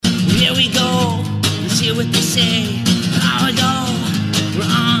here we go. Let's hear what they say. Now we go. We're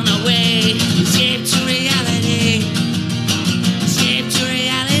on our way. Escape to reality. Escape to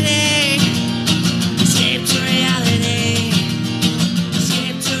reality. Escape to reality.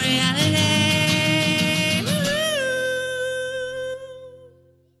 Escape to reality.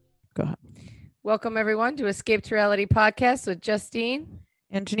 Go ahead. Welcome, everyone, to Escape to Reality podcast with Justine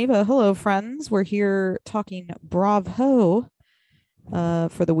and Geneva. Hello, friends. We're here talking Bravo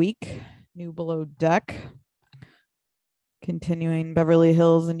for the week. New Below Deck. Continuing Beverly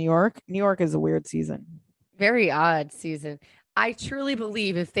Hills in New York. New York is a weird season. Very odd season. I truly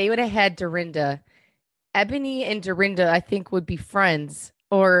believe if they would have had Dorinda, Ebony and Dorinda, I think, would be friends,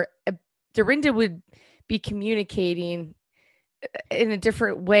 or Dorinda would be communicating in a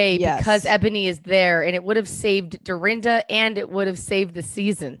different way because Ebony is there, and it would have saved Dorinda and it would have saved the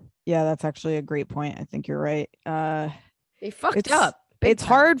season. Yeah, that's actually a great point. I think you're right. They fucked up. It's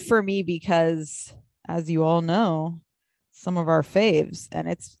hard for me because, as you all know, some of our faves, and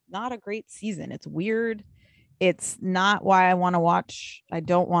it's not a great season. It's weird. It's not why I want to watch. I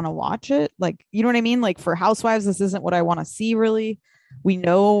don't want to watch it. Like, you know what I mean? Like for Housewives, this isn't what I want to see, really. We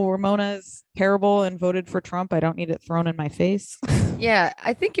know Ramona's terrible and voted for Trump. I don't need it thrown in my face. Yeah,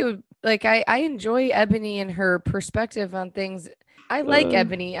 I think it would, like, I enjoy Ebony and her perspective on things. I like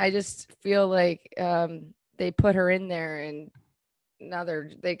Ebony. I just feel like they put her in there and now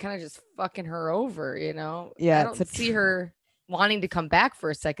they kind of just fucking her over, you know? Yeah, I don't see her wanting to come back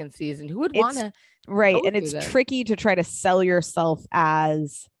for a second season. Who would want to? Right. And it's tricky to try to sell yourself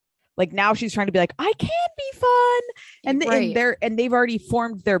as, like, now she's trying to be like, I can be fun. And, and they've already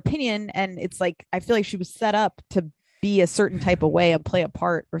formed their opinion. And it's like, I feel like she was set up to be a certain type of way and play a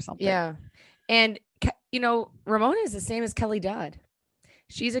part or something. Yeah. And, you know, Ramona is the same as Kelly Dodd.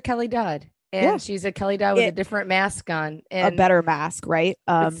 She's a Kelly Dodd. And she's a Kelly Dodd with a different mask on. And a better mask, right?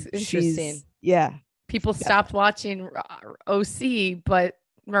 It's interesting. People stopped watching OC, but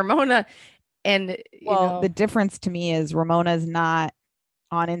Ramona and, the difference to me is Ramona's not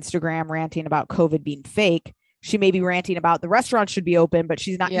on Instagram ranting about COVID being fake. She may be ranting about the restaurant should be open, but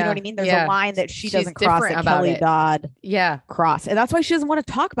she's not, you know what I mean? There's a line that she doesn't cross that Kelly Dodd cross. And that's why she doesn't want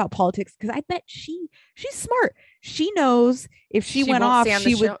to talk about politics, because I bet she's smart. She knows if she went off,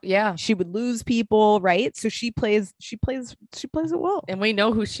 she would lose people, right? So she plays it well. And we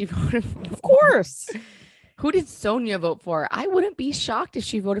know who she voted for. Of course. Who did Sonia vote for? I wouldn't be shocked if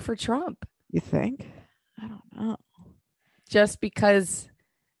she voted for Trump. You think? I don't know. Just because,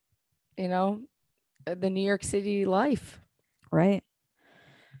 you know, the New York City life. Right.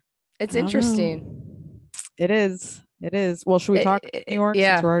 It's interesting. It is. Well, should we talk New York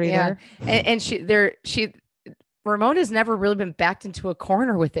since we're already there? And Ramona's never really been backed into a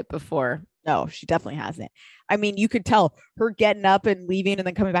corner with it before. No, she definitely hasn't. I mean, you could tell her getting up and leaving and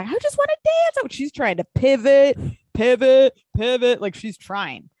then coming back. I just want to dance. Oh, she's trying to pivot. Like she's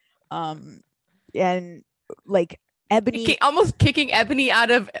trying. And like Ebony almost kicking Ebony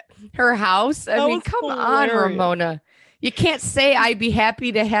out of her house. I mean, come on, Ramona. You can't say I'd be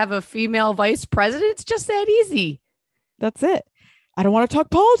happy to have a female vice president. It's just that easy. That's it. I don't want to talk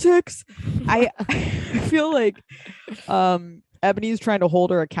politics. I feel like Ebony's trying to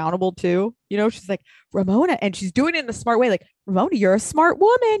hold her accountable too. You know, she's like, Ramona, and she's doing it in a smart way. Like, Ramona, you're a smart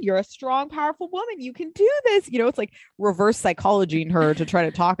woman. You're a strong, powerful woman. You can do this. You know, it's like reverse psychology in her to try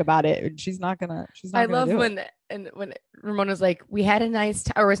to talk about it. And she's not gonna. I love when Ramona's like, we had a nice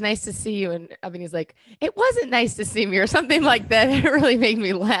time, or it was nice to see you. And Ebony's like, it wasn't nice to see me, or something like that. It really made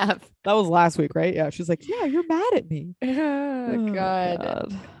me laugh. That was last week, right? Yeah. She's like, yeah, you're mad at me. Oh,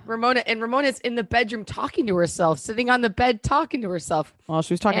 God. Ramona's in the bedroom talking to herself, sitting on the bed talking to herself. Well,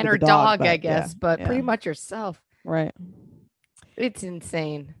 she was talking to her dog, I guess, but pretty much herself. Right. It's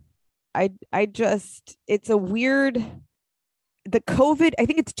insane. It's a weird. The COVID, I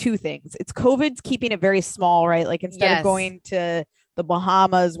think it's two things. It's COVID's keeping it very small, right? Like instead of going to the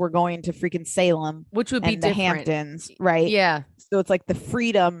Bahamas, we're going to freaking Salem, which would be the Hamptons, right? Yeah. So it's like the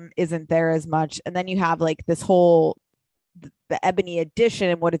freedom isn't there as much. And then you have like this whole, the Ebony edition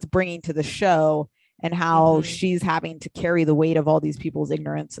and what it's bringing to the show and how she's having to carry the weight of all these people's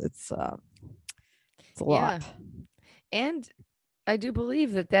ignorance. It's a lot. And I do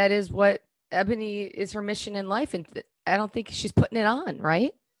believe that is what Ebony is her mission in life. And I don't think she's putting it on,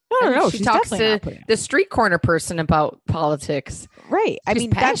 right? No. She talks to the street corner person about politics. Right. I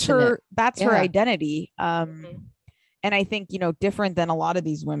mean, passionate. that's her identity. And I think, you know, different than a lot of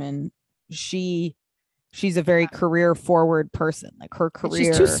these women, she's a very career forward person. Like her career. And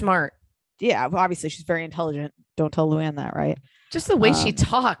she's too smart. Yeah. Obviously she's very intelligent. Don't tell Luann that, right? Just the way she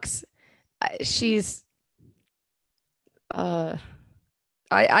talks. She's,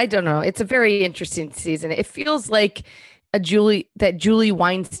 I don't know. It's a very interesting season. It feels like Julie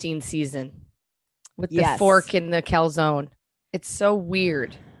Weinstein season with the fork in the calzone. It's so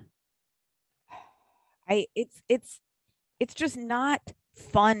weird. It's just not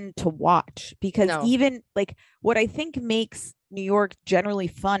fun to watch because even like what I think makes New York generally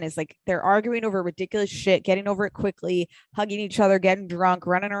fun is like they're arguing over ridiculous shit, getting over it quickly, hugging each other, getting drunk,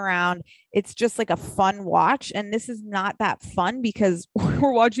 running around. It's just like a fun watch. And this is not that fun because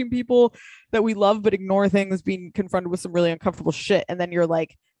we're watching people that we love but ignore things being confronted with some really uncomfortable shit. And then you're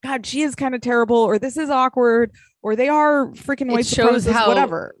like, God, she is kind of terrible, or this is awkward, or they are freaking white supremacists,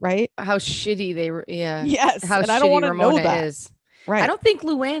 whatever, right? How shitty they were. Yeah. Yes. How and I don't want to know that. Is. Right. I don't think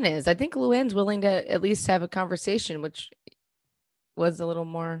Luann is. I think Luann's willing to at least have a conversation, which was a little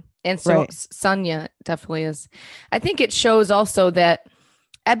more. And so Sonia definitely is. I think it shows also that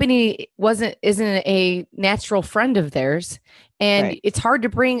Ebony isn't a natural friend of theirs. And it's hard to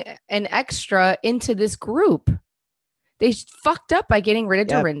bring an extra into this group. They fucked up by getting rid of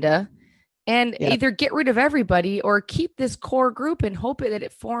Dorinda and either get rid of everybody or keep this core group and hope that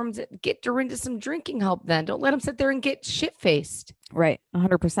it forms. Get Dorinda some drinking help then. Don't let them sit there and get shit-faced. Right.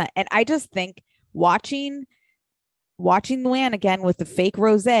 100%. And I just think watching Luann again with the fake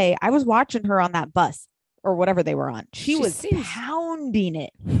rosé, I was watching her on that bus or whatever they were on. She was pounding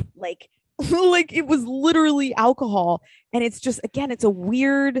it like it was literally alcohol. And it's just, again, it's a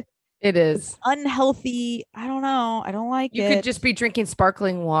weird... It is unhealthy. I don't know. I don't like it. You could just be drinking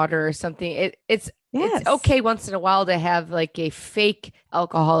sparkling water or something. It's okay once in a while to have like a fake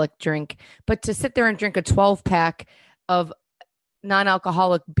alcoholic drink, but to sit there and drink a 12-pack of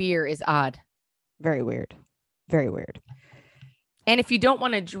non-alcoholic beer is odd. Very weird. Very weird. And if you don't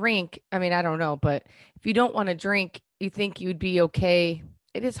want to drink, I mean, I don't know, but if you don't want to drink, you think you'd be okay.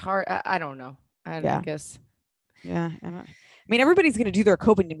 It is hard. I don't know. I guess. Yeah. I mean, everybody's going to do their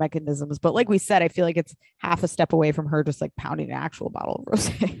coping mechanisms, but like we said, I feel like it's half a step away from her just like pounding an actual bottle of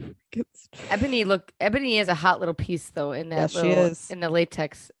rosé. Ebony is a hot little piece though in that in the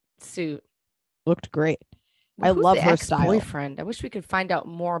latex suit. Looked great. I love her style. Boyfriend. I wish we could find out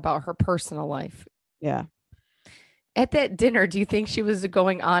more about her personal life. Yeah. At that dinner, do you think she was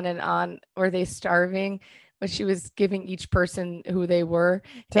going on and on? Were they starving? When she was giving each person who they were.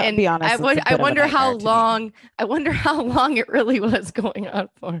 To be honest, I wonder how long it really was going on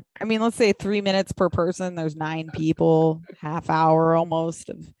for. I mean, let's say 3 minutes per person. There's 9 people, half hour almost.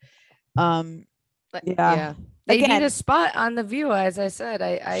 Yeah. They need a spot on The View, as I said.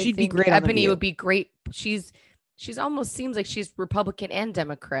 I she'd think be great. Ebony would be great. She's almost seems like she's Republican and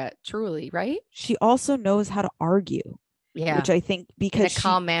Democrat, truly, right? She also knows how to argue. Yeah. Which I think because in a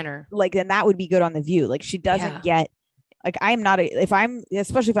calm manner. Like, then that would be good on The View. Like, she doesn't get, like, I'm not,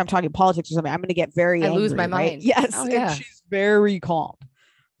 especially if I'm talking politics or something, I'm going to get very angry, lose my mind. Right? Yes. Oh, and she's very calm.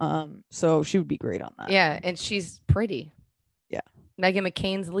 So she would be great on that. Yeah. And she's pretty. Yeah. Meghan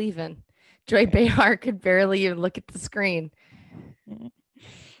McCain's leaving. Joy Behar could barely even look at the screen.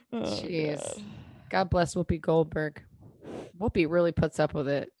 Jeez. God bless Whoopi Goldberg. Whoopi really puts up with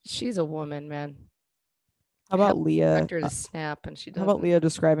it. She's a woman, man. How about Leah? To snap and she doesn't. How about Leah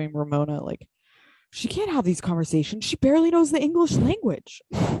describing Ramona like she can't have these conversations. She barely knows the English language.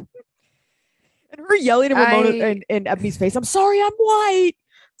 And her yelling at Ramona and Ebony's face, "I'm sorry, I'm white."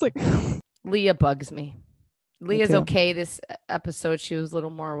 It's like Leah bugs me. Leah's okay this episode. She was a little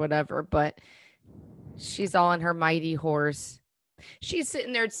more whatever, but she's all on her mighty horse. She's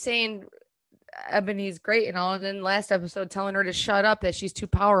sitting there saying Ebony's great and all, and then last episode telling her to shut up, that she's too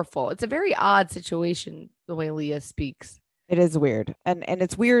powerful. It's a very odd situation the way Leah speaks. It is weird, and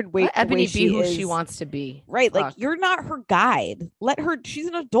it's weird. Let Ebony be who she wants to be. Right, like you're not her guide. Let her. She's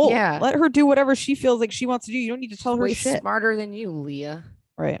an adult. Yeah, let her do whatever she feels like she wants to do. You don't need to tell her shit. Smarter than you, Leah.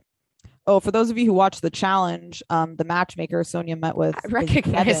 Right. Oh, for those of you who watched the challenge, the matchmaker Sonia met with, I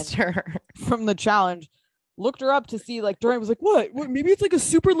recognized her from the challenge. Looked her up to see, like, Dorian was like, what? Maybe it's like a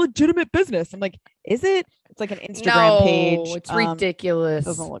super legitimate business. I'm like, is it? It's like an Instagram page. It's ridiculous.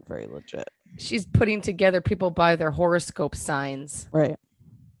 Doesn't look very legit. She's putting together people buy their horoscope signs. Right.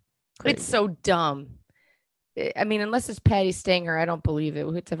 Crazy. It's so dumb. I mean, unless it's Patty Stanger, I don't believe it.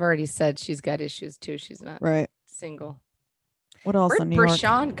 Which I've already said she's got issues too. She's not single. What else? Where'd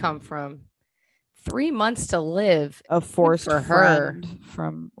Brashawn come from? 3 months to live. A forced for her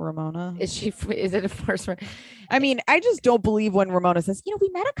from Ramona. Is it a forced friend? I mean, I just don't believe when Ramona says, we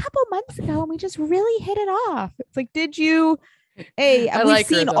met a couple months ago and we just really hit it off. It's like, did you? Hey, we've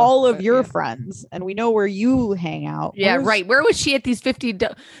seen all of your friends and we know where you hang out. Yeah, right. Where was she at these 50?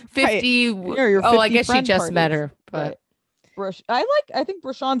 Right. I guess she just parties. Met her. But I think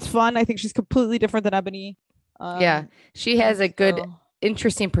Brashawn's fun. I think she's completely different than Ebony. Yeah, she has a good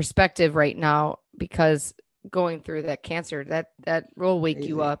interesting perspective right now because going through that cancer, that will wake Crazy.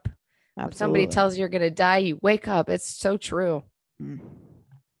 You up. Absolutely. If somebody tells you you're going to die, you wake up. It's so true.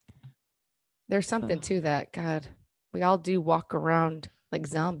 There's something to that. God, we all do walk around like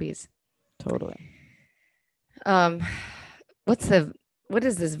zombies. Totally. What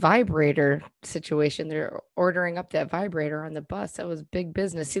is this vibrator situation? They're ordering up that vibrator on the bus. That was big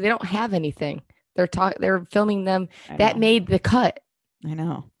business. See, they don't have anything. They're filming them. That made the cut. I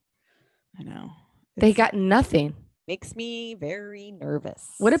know. They got nothing. Makes me very nervous.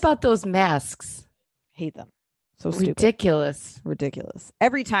 What about those masks? Hate them. So stupid. Ridiculous.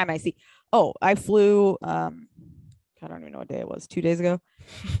 Every time I see, I flew, I don't even know what day it was, 2 days ago.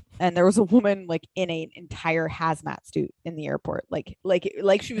 And there was a woman like in an entire hazmat suit in the airport. Like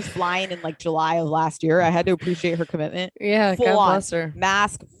she was flying in like July of last year. I had to appreciate her commitment. Yeah. Full on bless her.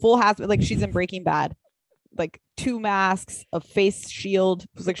 Mask, full hazmat, like she's in Breaking Bad. Like 2 masks, a face shield. It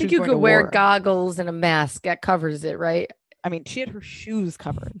was like I think you could wear goggles and a mask that covers it, right? I mean, she had her shoes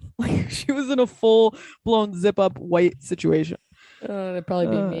covered. Like she was in a full blown zip up white situation. That'd probably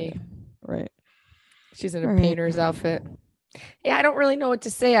be me. Right. She's in a painter's outfit. Yeah, I don't really know what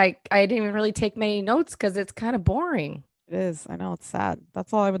to say. I didn't even really take many notes because it's kind of boring. It is. I know, it's sad.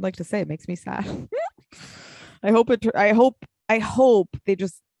 That's all I would like to say. It makes me sad. I hope they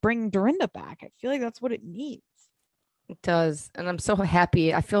just bring Dorinda back. I feel like that's what it needs. It does. And I'm so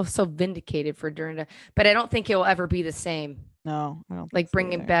happy. I feel so vindicated for Dorinda, but I don't think it will ever be the same. No, I don't like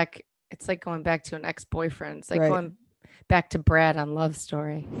bringing back. It's like going back to an ex-boyfriend. It's like going back to Brad on Love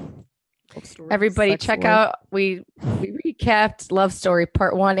Story. Everybody check out, we recapped Love Story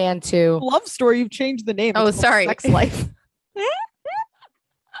part 1 and 2. Love Story, you've changed the name. Oh, sorry. Sex Life.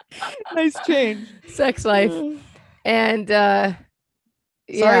 Nice change. Sex Life. And sorry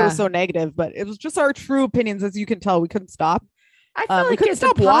it was so negative, but it was just our true opinions. As you can tell, we couldn't stop. I feel like it's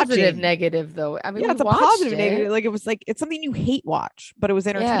a positive negative though. I mean, it's a positive negative. Like it was like it's something you hate watch, but it was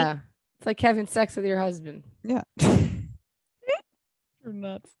entertaining. Yeah. It's like having sex with your husband. Yeah. You're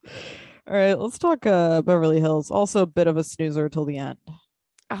nuts. All right, let's talk Beverly Hills. Also a bit of a snoozer till the end.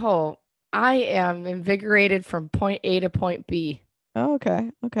 Oh, I am invigorated from point A to point B. Oh,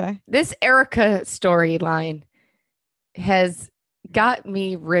 okay. This Erica storyline has got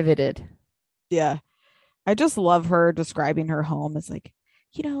me riveted. Yeah. I just love her describing her home as like,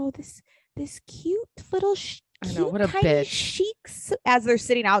 this cute little what a bitch. Chics as they're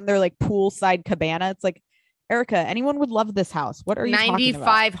sitting out in their like poolside cabana. It's like, Erica, anyone would love this house. What are you talking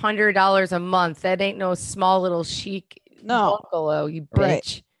about? $9,500 a month. That ain't no small little chic bungalow, you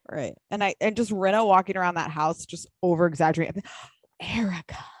bitch. Right. And just Rinna walking around that house, just over exaggerating.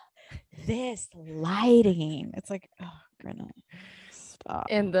 Erica, this lighting. It's like, oh, Rinna, stop.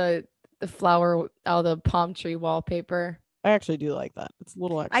 And the flower, the palm tree wallpaper. I actually do like that. It's a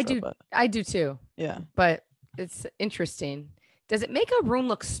little extra. I do too. Yeah. But it's interesting. Does it make a room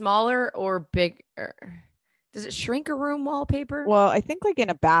look smaller or bigger? Does it shrink a room wallpaper? Well, I think like in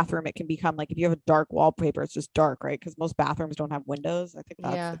a bathroom, it can become like if you have a dark wallpaper, it's just dark, right? Because most bathrooms don't have windows. I think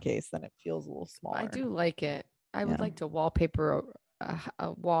that's the case. Then it feels a little smaller. I do like it. I would like to wallpaper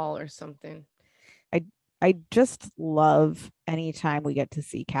a wall or something. I just love anytime we get to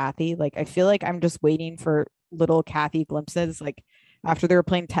see Kathy. Like, I feel like I'm just waiting for little Kathy glimpses. Like after they were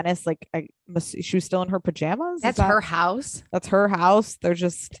playing tennis, like she was still in her pajamas. That's her house. That's her house. They're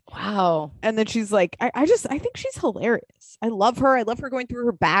just wow. And then she's like, I think she's hilarious. I love her. I love her going through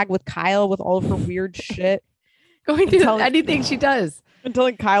her bag with Kyle with all of her weird shit. Going through anything she does. And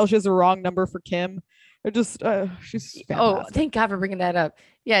telling Kyle she has a wrong number for Kim. She's fantastic. Oh, thank God for bringing that up.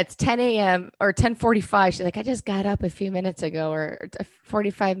 Yeah, it's 10 a.m. or 10:45. She's like, I just got up a few minutes ago or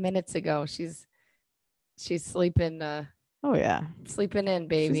 45 minutes ago. She's sleeping. Oh yeah, sleeping in,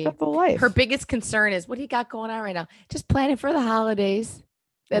 baby. She's got the life. Her biggest concern is what do you got going on right now? Just planning for the holidays.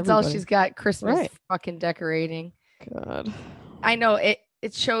 That's all she's got. Christmas fucking decorating. God, I know it.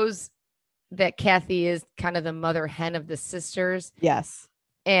 It shows that Kathy is kind of the mother hen of the sisters. Yes,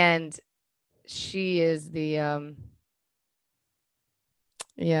 and she is the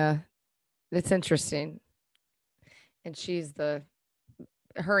yeah, it's interesting. And she's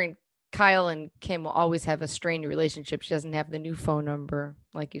her and Kyle and Kim will always have a strained relationship. She doesn't have the new phone number,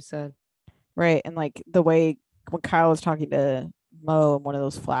 like you said. Right. And like the way when Kyle was talking to Mo in one of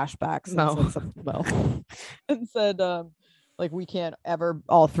those flashbacks and said, like, we can't ever,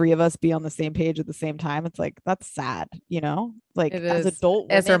 all three of us, be on the same page at the same time. It's like, that's sad, like as adult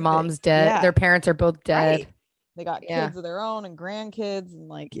women, as their mom's dead, their parents are both dead. Right. They got kids of their own and grandkids and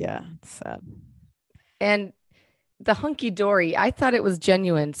like, it's sad. And the hunky-dory, I thought it was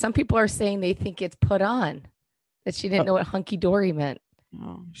genuine. Some people are saying they think it's put on, that she didn't know what hunky-dory meant.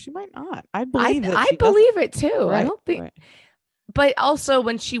 No, she might not. I believe I believe it too. Right, I don't think. But also,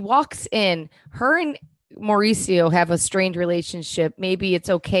 when she walks in, her and Mauricio have a strained relationship. Maybe it's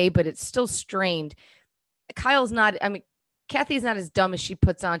okay, but it's still strained. Kyle's not. I mean, Kathy's not as dumb as she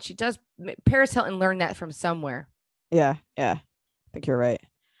puts on. She does. Paris Hilton learned that from somewhere. Yeah. I think you're right.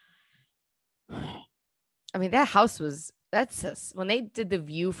 I mean, that house was. That's just, when they did the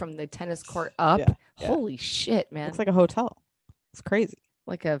view from the tennis court up. Yeah. Holy shit, man! Looks like a hotel. It's crazy.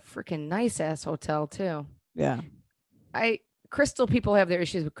 Like a freaking nice ass hotel too. Yeah. Crystal, people have their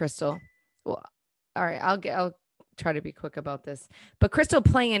issues with Crystal. Well, all right, I'll try to be quick about this. But Crystal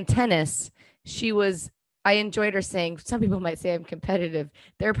playing in tennis, I enjoyed her saying, some people might say I'm competitive.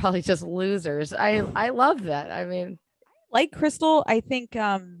 They're probably just losers. I love that. I mean, like Crystal, I think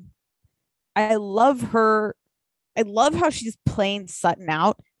I love her. I love how she's playing Sutton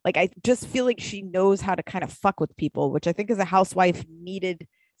out. Like, I just feel like she knows how to kind of fuck with people, which I think is a housewife needed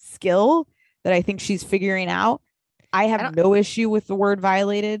skill that I think she's figuring out. I have no issue with the word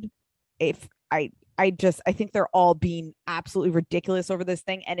violated. If I think they're all being absolutely ridiculous over this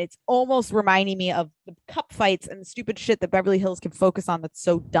thing. And it's almost reminding me of the cup fights and the stupid shit that Beverly Hills can focus on. That's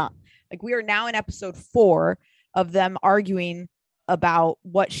so dumb. Like, we are now in episode 4 of them arguing about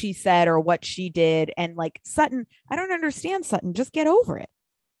what she said or what she did. And like, Sutton, I don't understand, Sutton. Just get over it.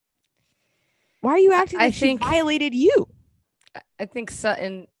 Why are you acting like she violated you? I think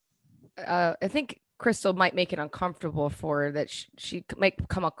Sutton, I think Crystal might make it uncomfortable for her, that she might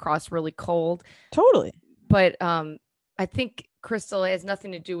come across really cold. Totally. But I think Crystal has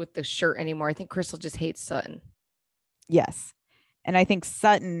nothing to do with the shirt anymore. I think Crystal just hates Sutton. Yes. And I think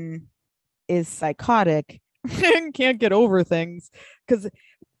Sutton is psychotic and can't get over things, because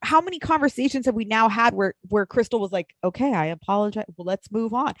how many conversations have we now had where Crystal was like, okay, I apologize. Well, let's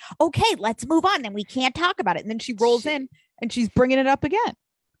move on. Okay, let's move on. Then we can't talk about it. And then she rolls in and she's bringing it up again.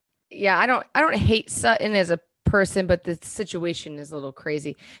 Yeah, I don't hate Sutton as a person, but the situation is a little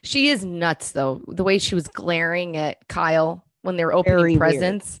crazy. She is nuts, though. The way she was glaring at Kyle when they were opening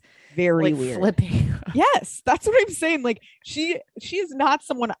presents. Very weird. Flipping. Yes, that's what I'm saying. Like, she is not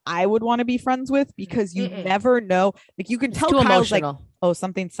someone I would want to be friends with, because you never know. Like, you can tell Kyle's emotional. Like, oh,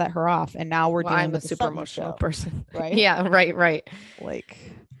 something set her off, and now we're dealing with a super emotional person. Right? Yeah, right. Like,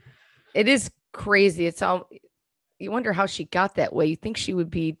 it is crazy. It's all, you wonder how she got that way. You think she would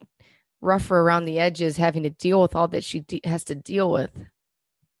be rougher around the edges, having to deal with all that she has to deal with.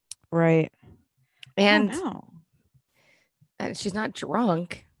 Right. And she's not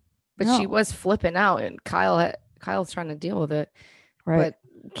drunk. But she was flipping out, and Kyle's trying to deal with it. Right.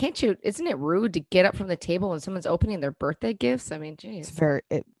 But can't you? Isn't it rude to get up from the table when someone's opening their birthday gifts? I mean, geez.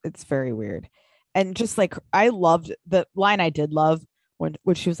 It's very weird. And just like, I loved the line I did love when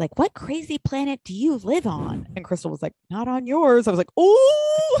she was like, "What crazy planet do you live on?" And Crystal was like, "Not on yours." I was like,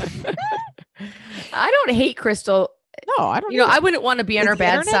 "Oh." I don't hate Crystal. No, I don't. I wouldn't want to be on her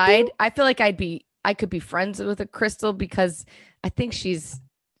bad side. I feel like I could be friends with a Crystal, because I think she's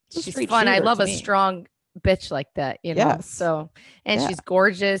fun. I love a strong bitch like that, Yes. So, and she's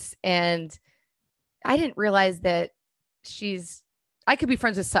gorgeous. And I didn't realize that I could be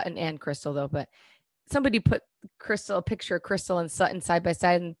friends with Sutton and Crystal, though, but somebody put a picture of Crystal and Sutton side by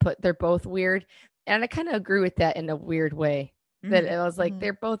side and they're both weird. And I kind of agree with that in a weird way, that I was like,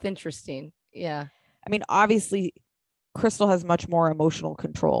 they're both interesting. Yeah. I mean, obviously Crystal has much more emotional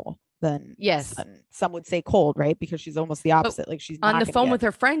control than some would say cold, right? Because she's almost the opposite. Like, she's on the phone with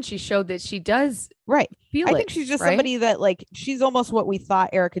her friend, she showed that she does feel I think she's just somebody that, like, she's almost what we thought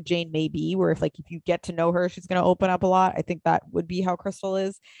Erika Jayne may be, where if you get to know her, she's going to open up a lot. I think that would be how Crystal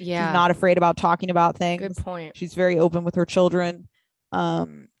is. Yeah. She's not afraid about talking about things. Good point. She's very open with her children. I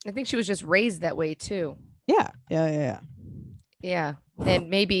think she was just raised that way too. Yeah. Yeah.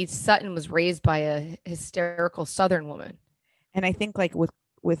 And maybe Sutton was raised by a hysterical Southern woman. And I think, like, with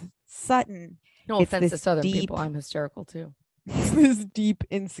Sutton, no offense to Southern people, I'm hysterical too. This deep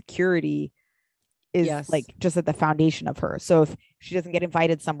insecurity is like just at the foundation of her. So if she doesn't get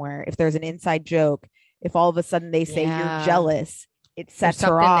invited somewhere, if there's an inside joke, if all of a sudden they say you're jealous, it sets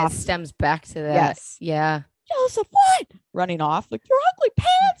her off. That stems back to that. Yes. Yeah. Jealous of what? Running off like, your ugly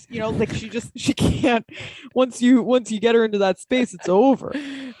pants. Like, she can't. Once you get her into that space, it's over.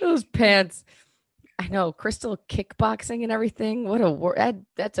 Those pants. I know, Crystal kickboxing and everything. What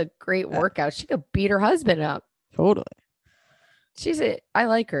that's a great workout. She could beat her husband up. Totally. I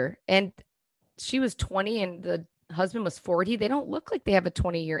like her. And she was 20 and the husband was 40. They don't look like they have a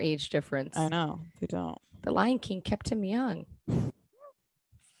 20-year age difference. I know, they don't. The Lion King kept him young.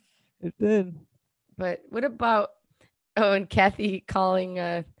 It did. But what about and Kathy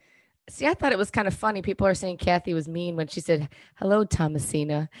calling See, I thought it was kind of funny. People are saying Kathy was mean when she said, "Hello,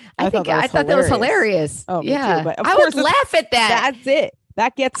 Thomasina." I thought that was hilarious. Oh, yeah. Me too, but I would laugh at that. That's it.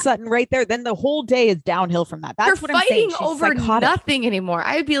 That gets Sutton right there. Then the whole day is downhill from that. That's what I'm saying. She's over psychotic. Nothing anymore.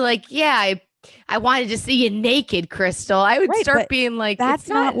 I'd be like, yeah, I wanted to see you naked, Crystal. I would start being like, that's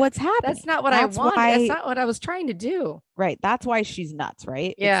not what's happening. That's not what I wanted. That's not what I was trying to do. Right. That's why she's nuts,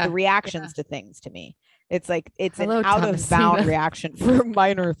 right? Yeah. It's the reactions to things to me. It's like, it's an out of bound reaction for a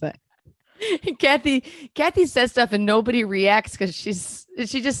minor thing. Kathy says stuff and nobody reacts because she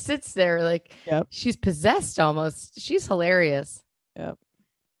just sits there like she's possessed almost. She's hilarious. Yep.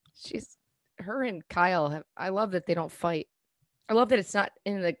 Her and Kyle I love that they don't fight. I love that it's not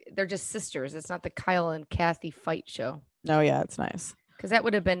they're just sisters. It's not the Kyle and Kathy fight show. No, yeah, it's nice. Because that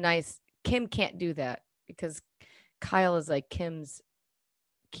would have been nice. Kim can't do that because Kyle is like Kim's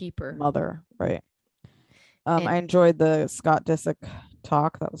keeper. Mother, right. I enjoyed the Scott Disick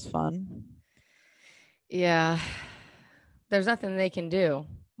talk. That was fun. Yeah. There's nothing they can do.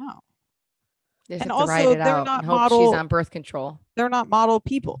 No. They just have to ride it out and hope she's on birth control. They're not model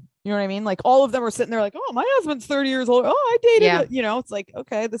people. You know what I mean? Like all of them are sitting there like, oh, my husband's 30 years old. Oh, I dated, it's like,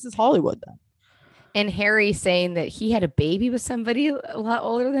 okay, this is Hollywood then. And Harry saying that he had a baby with somebody a lot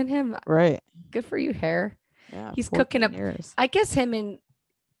older than him. Right. Good for you, Harry. Yeah. He's cooking up. Years. I guess him and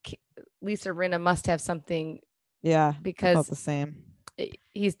Lisa Rinna must have something. Yeah. Because the same.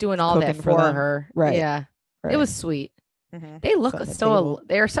 He's doing all that for her. Right. Yeah. Right. It was sweet. Mm-hmm. They look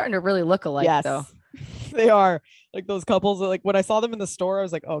they're starting to really look alike though. They are like those couples. Like when I saw them in the store, I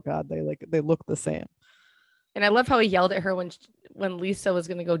was like, oh God, they look the same. And I love how he yelled at her when Lisa was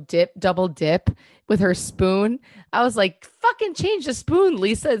going to go double dip with her spoon. I was like, fucking change the spoon,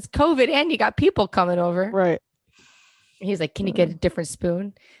 Lisa. It's COVID and you got people coming over. Right. And he's like, can you get a different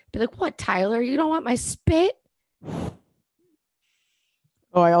spoon? Be like, what, Tyler? You don't want my spit?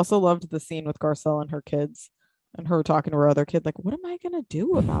 Oh, I also loved the scene with Garcelle and her kids. And her talking to her other kid, like, what am I going to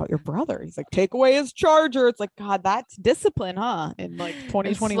do about your brother? He's like, take away his charger. It's like, God, that's discipline, huh? In like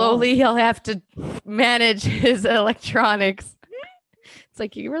 2021. Slowly he'll have to manage his electronics. It's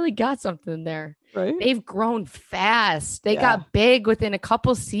like, you really got something there. Right. They've grown fast. They got big within a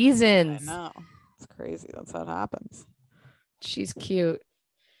couple seasons. I know. It's crazy. That's how it happens. She's cute.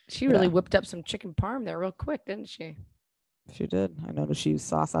 She really whipped up some chicken parm there real quick, didn't she? She did. I noticed she used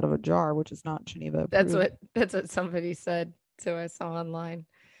sauce out of a jar, which is not Geneva approved. That's what somebody said. So I saw online.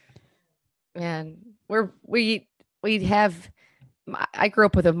 Man, we have. I grew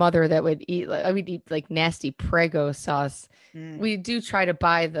up with a mother that would eat. I would eat like nasty Prego sauce. We do try to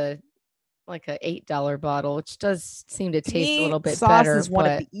buy a $8 bottle, which does seem to taste a little bit better. Sauce is one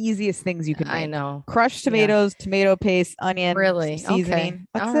of the easiest things you can make. I know. Crushed tomatoes, tomato paste, onion, seasoning. Okay.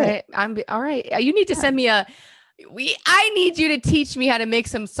 That's it. All right. You need to send me I need you to teach me how to make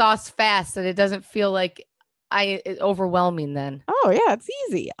some sauce fast so that it doesn't feel like it's overwhelming then. Oh yeah, it's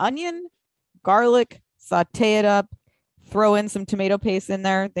easy. Onion, garlic, saute it up, throw in some tomato paste in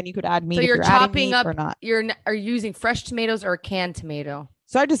there. Then you could add meat. So you're chopping up or not. Are you using fresh tomatoes or a canned tomato?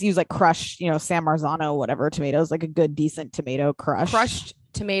 So I just use like crushed, San Marzano, whatever tomatoes, like a good decent tomato crushed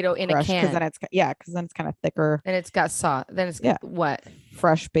tomato in a can. Because then it's kind of thicker. And it's got sauce. Then it's got what?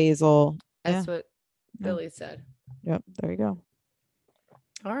 Fresh basil. That's what Billy said. Yep, there you go.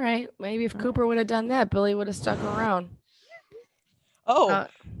 All right. Maybe if Cooper would have done that, Billy would have stuck around.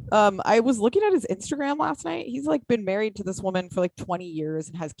 I was looking at his Instagram last night. He's like been married to this woman for like 20 years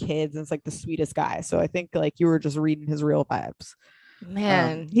and has kids, and it's like the sweetest guy. So I think like you were just reading his real vibes.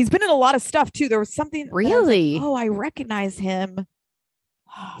 Man, he's been in a lot of stuff too. There was something really. I recognize him.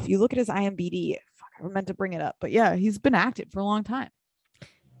 If you look at his IMDb, I meant to bring it up, but yeah, he's been active for a long time.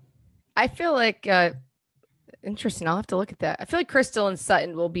 I feel like interesting. I'll have to look at that. I feel like Crystal and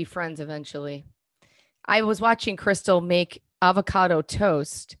Sutton will be friends eventually. I was watching Crystal make avocado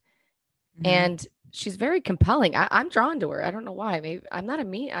toast, and she's very compelling. I'm drawn to her. I don't know why. Maybe I'm not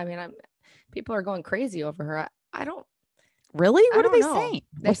people are going crazy over her. I don't. Really? What are they saying?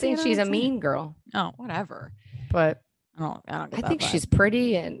 They're saying she's a mean girl. Oh, whatever. But I think she's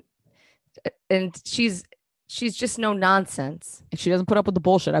pretty and she's just no nonsense. And she doesn't put up with the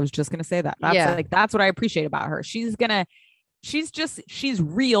bullshit. I was just gonna say that. That's what I appreciate about her. She's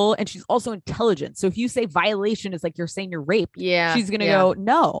real, and she's also intelligent. So if you say violation is like you're saying you're raped, she's gonna go,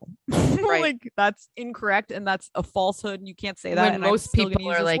 no. Right. Like that's incorrect and that's a falsehood and you can't say that. When most people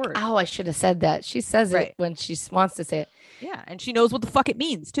are like, oh, I should have said that. She says it when she wants to say it. Yeah. And she knows what the fuck it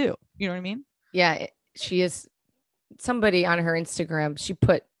means too. You know what I mean? Yeah. She is. Somebody on her Instagram, she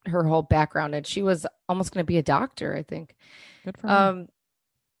put her whole background and she was almost going to be a doctor, I think. Good for her.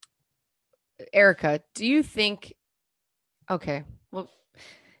 Erica, do you think, okay, well,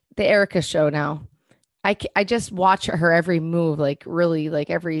 the Erica show now. I just watch her every move, like really, like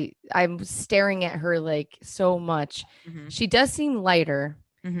I'm staring at her like so much. Mm-hmm. She does seem lighter.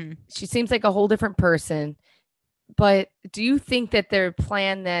 Mm-hmm. She seems like a whole different person. But do you think that their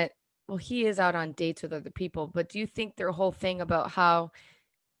plan that, well, he is out on dates with other people, but do you think their whole thing about how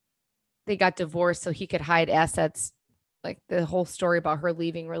they got divorced so he could hide assets, like the whole story about her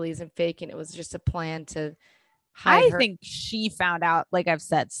leaving really isn't fake and it was just a plan to hide her? I think she found out, like I've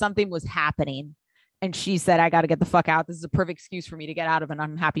said, something was happening. And she said, I got to get the fuck out. This is a perfect excuse for me to get out of an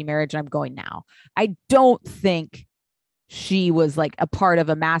unhappy marriage. And I'm going now. I don't think she was like a part of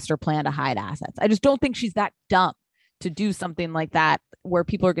a master plan to hide assets. I just don't think she's that dumb to do something like that where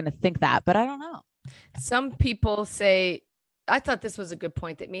people are going to think that. But I don't know. Some people say, I thought this was a good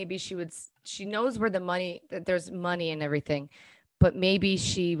point, that maybe she knows where the money, that there's money and everything. But maybe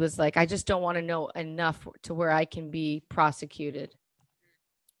she was like, I just don't want to know enough to where I can be prosecuted.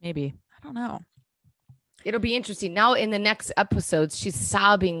 Maybe. I don't know. It'll be interesting. Now in the next episodes, she's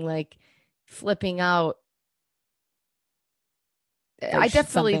sobbing, like flipping out. I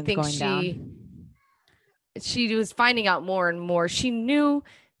definitely think she was finding out more and more. She knew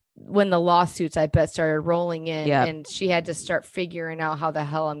when the lawsuits, I bet, started rolling in, and she had to start figuring out how the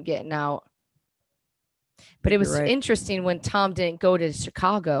hell I'm getting out. But it was interesting when Tom didn't go to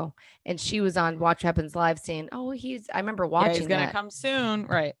Chicago and she was on Watch What Happens Live saying, oh, I remember watching he's going to come soon.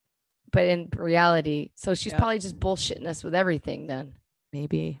 Right. But in reality, so she's probably just bullshitting us with everything then.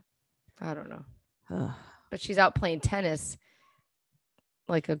 Maybe. I don't know. But she's out playing tennis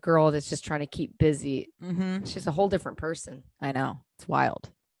like a girl that's just trying to keep busy. Mm-hmm. She's a whole different person. I know. It's wild.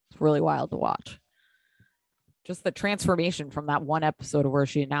 It's really wild to watch. Just the transformation from that one episode where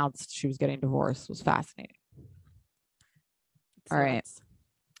she announced she was getting divorced was fascinating. All right.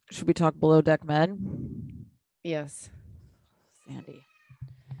 Should we talk Below Deck Men? Yes. Sandy.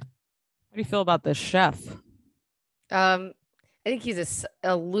 What do you feel about this chef? I think he's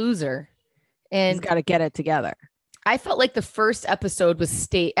a loser, and he's got to get it together. I felt like the first episode was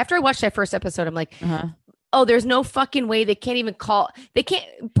after I watched that first episode, I'm like, oh, there's no fucking way they can't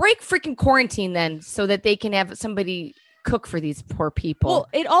break freaking quarantine then so that they can have somebody cook for these poor people. Well,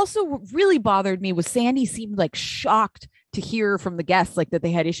 it also really bothered me was Sandy seemed like shocked to hear from the guests like that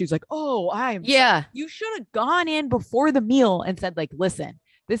they had issues. Like, you should have gone in before the meal and said like, listen,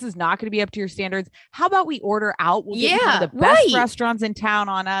 this is not going to be up to your standards. How about we order out? We'll get one of the best restaurants in town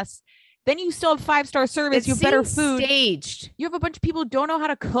on us. Then you still have 5-star service. You have better food. Staged. You have a bunch of people who don't know how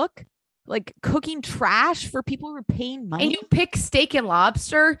to cook, like cooking trash for people who are paying money. And you pick steak and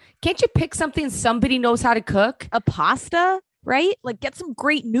lobster. Can't you pick something somebody knows how to cook? A pasta, right? Like get some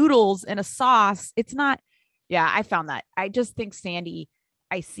great noodles and a sauce. It's not. Yeah, I found that. I just think Sandy,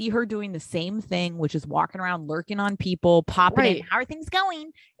 I see her doing the same thing, which is walking around, lurking on people, popping in. How are things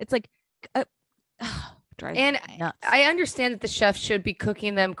going? It's like, and nuts. I understand that the chef should be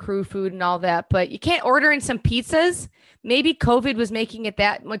cooking them crew food and all that, but you can't order in some pizzas. Maybe COVID was making it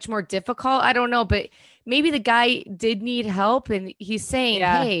that much more difficult. I don't know, but maybe the guy did need help, and he's saying,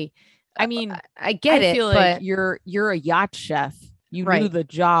 "Hey, I mean, I get it, feel like you're a yacht chef." You knew the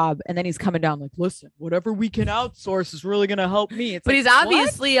job, and then he's coming down like, listen, whatever we can outsource is really going to help me. But he's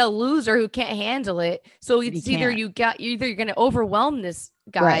obviously a loser who can't handle it. So it's either you're going to overwhelm this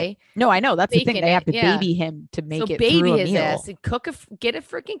guy. Right. No, I know. That's the thing. They have to baby him to make it baby through a his meal. Ass and get a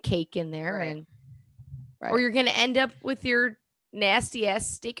freaking cake in there. Or you're going to end up with your nasty ass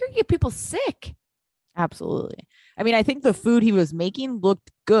steak. You're going to get people sick. Absolutely. I mean, I think the food he was making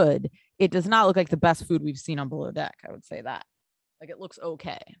looked good. It does not look like the best food we've seen on Below Deck. I would say that. Like it looks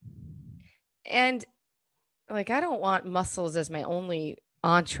okay. And like, I don't want mussels as my only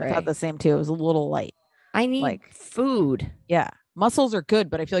entree. I thought the same too. It was a little light. I need like food. Yeah. Mussels are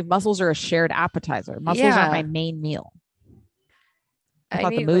good, but I feel like mussels are a shared appetizer. Mussels are my main meal. I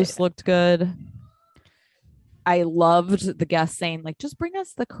thought the moose looked good. I loved the guest saying like, just bring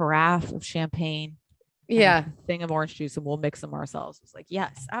us the carafe of champagne. Yeah. Thing of orange juice and we'll mix them ourselves. It's like,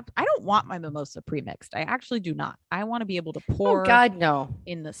 yes, I don't want my mimosa pre-mixed. I actually do not. I want to be able to pour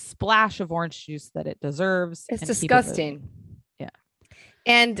in the splash of orange juice that it deserves. It's disgusting. Yeah.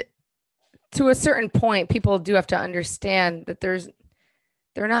 And to a certain point, people do have to understand that they're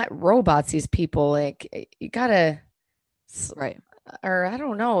not robots, these people. Like you gotta or I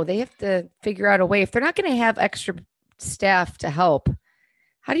don't know. They have to figure out a way. If they're not gonna have extra staff to help,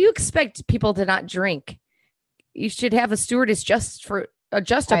 how do you expect people to not drink? You should have a stewardess just for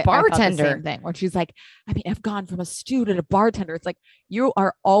just a bartender. I same thing. When she's like, I mean, I've gone from a student to a bartender. It's like you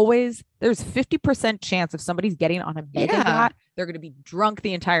are always there's 50% chance if somebody's getting on a mega yacht, they're going to be drunk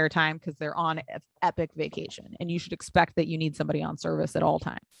the entire time because they're on an epic vacation, and you should expect that you need somebody on service at all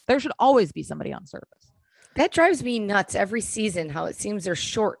times. There should always be somebody on service. That drives me nuts every season. How it seems they're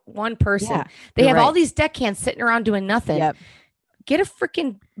short one person. Yeah, they have all these deckhands sitting around doing nothing. Yep. Get a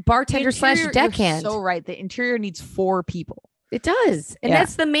freaking bartender / deckhand. So right, the interior needs 4 people. It does. And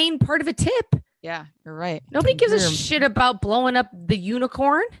that's the main part of a tip. Yeah, you're right. Nobody gives a shit about blowing up the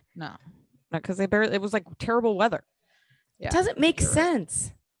unicorn. No, because it was like terrible weather. Yeah, it doesn't make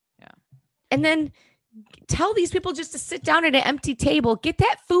sense. Right. Yeah. And then tell these people just to sit down at an empty table. Get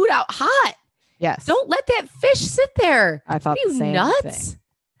that food out hot. Yes. Don't let that fish sit there. I thought the same nuts? Thing.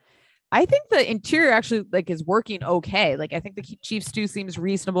 I think the interior actually is working okay. Like I think the chief stew seems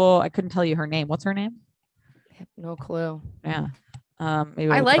reasonable. I couldn't tell you her name. What's her name? No clue. Yeah.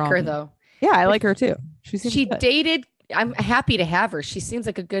 Maybe I like her though. Yeah, I like her too. She dated. I'm happy to have her. She seems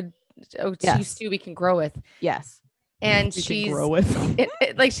like a good chief stew we can grow with. Yes. And she's grow with.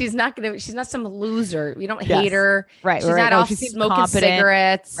 She's not some loser. We don't hate her. Right. She's not off smoking confident.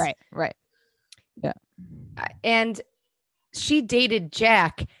 Cigarettes. Right. Yeah. And she dated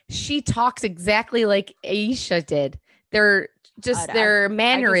Jack. She talks exactly like Aisha did. They're just their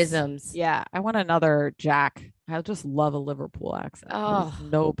mannerisms. I want another Jack. I just love a Liverpool accent. Oh,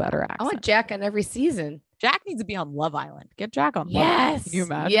 there's no better accent. I want Jack on every season. Jack needs to be on Love Island. Get Jack on Love Island. Can you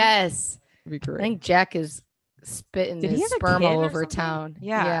imagine? Yes. That'd be great. I think Jack is spitting his sperm all over town.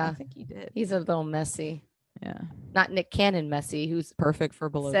 Yeah, I think he did. He's a little messy. Yeah. Not Nick Cannon messy, who's perfect for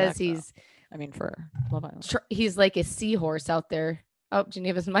below says deck, he's for Love Island. He's like a seahorse out there. Oh,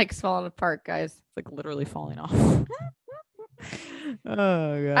 Geneva's mic's falling apart, guys. It's like literally falling off. Oh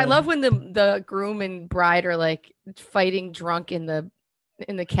God. I love when the groom and bride are like fighting drunk in the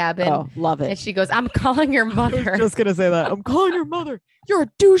cabin. Oh, love it. And she goes, "I'm calling your mother." I was just gonna say that. I'm calling your mother. You're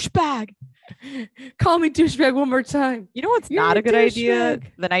a douchebag. Call me douchebag one more time. You know what's not a good idea?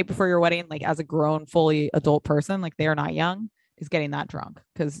 The night before your wedding, like as a grown, fully adult person, like they are not young, is getting that drunk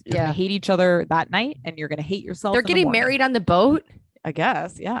because you're gonna hate each other that night and you're gonna hate yourself. They're getting married on the boat, I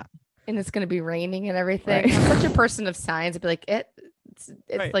guess. Yeah. And it's gonna be raining and everything. Right. I'm such a person of science. I'd be like, it's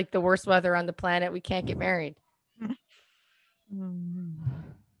right. Like the worst weather on the planet. We can't get married.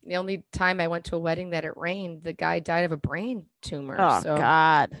 The only time I went to a wedding that it rained, the guy died of a brain tumor. Oh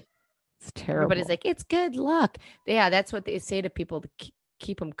God, it's terrible. Everybody's like, it's good luck. Yeah, that's what they say to people to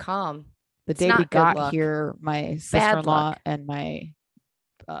keep them calm. The day we got here, my sister-in-law and my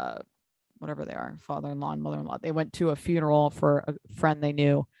whatever they are, father-in-law and mother-in-law, they went to a funeral for a friend they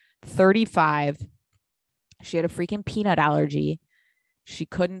knew. 35. She had a freaking peanut allergy. She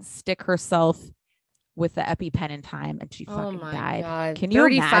couldn't stick herself with the EpiPen in time, and she fucking died. God. Can you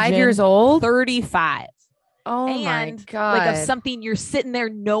 35 imagine? years old? 35. Oh my God. Like of something you're sitting there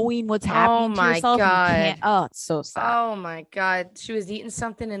knowing what's happening to yourself. God. Oh, it's so sad. Oh my God. She was eating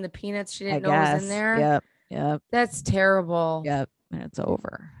something in the peanuts she didn't know was in there. Yep. That's terrible. Yep. And it's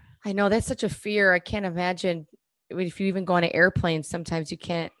over. I know, that's such a fear. I can't imagine if you even go on an airplane, sometimes you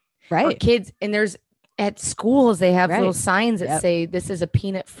can't. Right. Or kids, and there's at schools, they have little signs that say this is a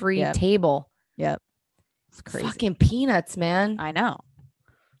peanut free table. Yep. It's crazy. Fucking peanuts, man. I know.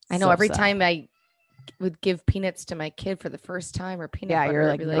 So every time I would give peanuts to my kid for the first time or peanut butter, you're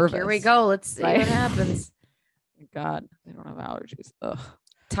like, nervous. Here we go. Let's see what happens. God, they don't have allergies. Ugh.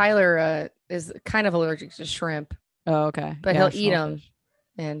 Tyler is kind of allergic to shrimp. Oh, okay. But he'll eat them.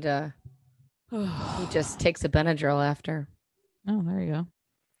 And he just takes a Benadryl after. Oh, there you go.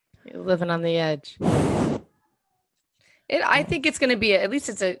 You're living on the edge. I think it's going to be, at least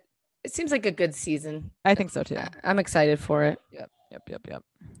it seems like a good season. I think so too. I'm excited for it. Yep.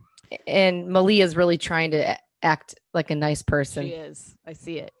 And Malia's really trying to act like a nice person. She is. I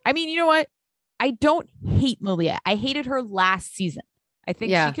see it. I mean, you know what? I don't hate Malia. I hated her last season. I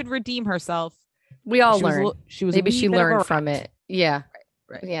think she could redeem herself. We all learned. Maybe she learned from it. Yeah.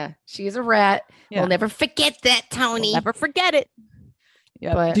 Right. Yeah. She is a rat. Yeah. We'll never forget that, Tony. We'll never forget it.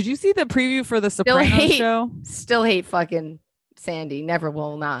 Yeah. But did you see the preview for the Sopranos show? Still hate fucking Sandy. Never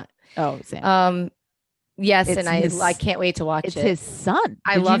will not. Oh, Sandy. Yes, and I can't wait to watch it. It's his son.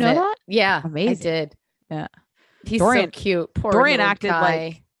 I love you know it. That? Yeah, amazing. I did. Yeah, he's so cute. Poor Dorian acted guy.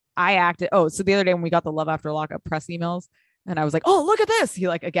 like I acted. Oh, so the other day when we got the Love After Lockup press emails, and I was like, "Oh, look at this!" He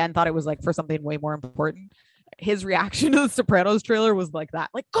again thought it was for something way more important. His reaction to the Sopranos trailer was like that,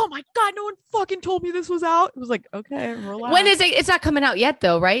 "Oh my God, no one fucking told me this was out." It was like, okay, relax. When is it? It's not coming out yet,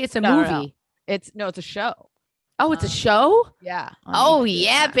 though, right? It's a movie. No. It's a show. Oh, it's a show? Yeah. Oh,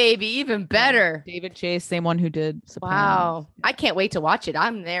 yeah, baby. Even better. David Chase, same one who did Sopranos. Wow. I can't wait to watch it.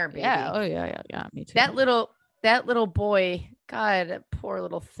 I'm there, baby. Yeah. Oh, yeah. Me too. That little boy. God, that poor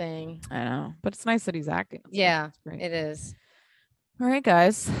little thing. I know. But it's nice that he's acting. It's great. It is. All right,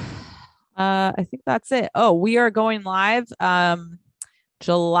 guys. I think that's it. Oh, we are going live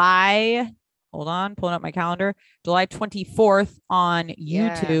July. Hold on, pulling up my calendar. July 24th on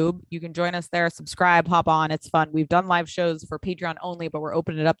YouTube. You can join us there. Subscribe, hop on. It's fun. We've done live shows for Patreon only, but we're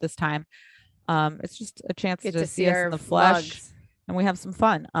opening it up this time. It's just a chance to see us in the flesh, and we have some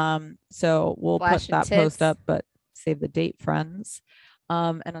fun. So we'll put that post up, but save the date, friends.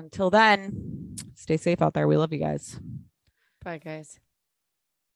 And until then, stay safe out there. We love you guys. Bye, guys.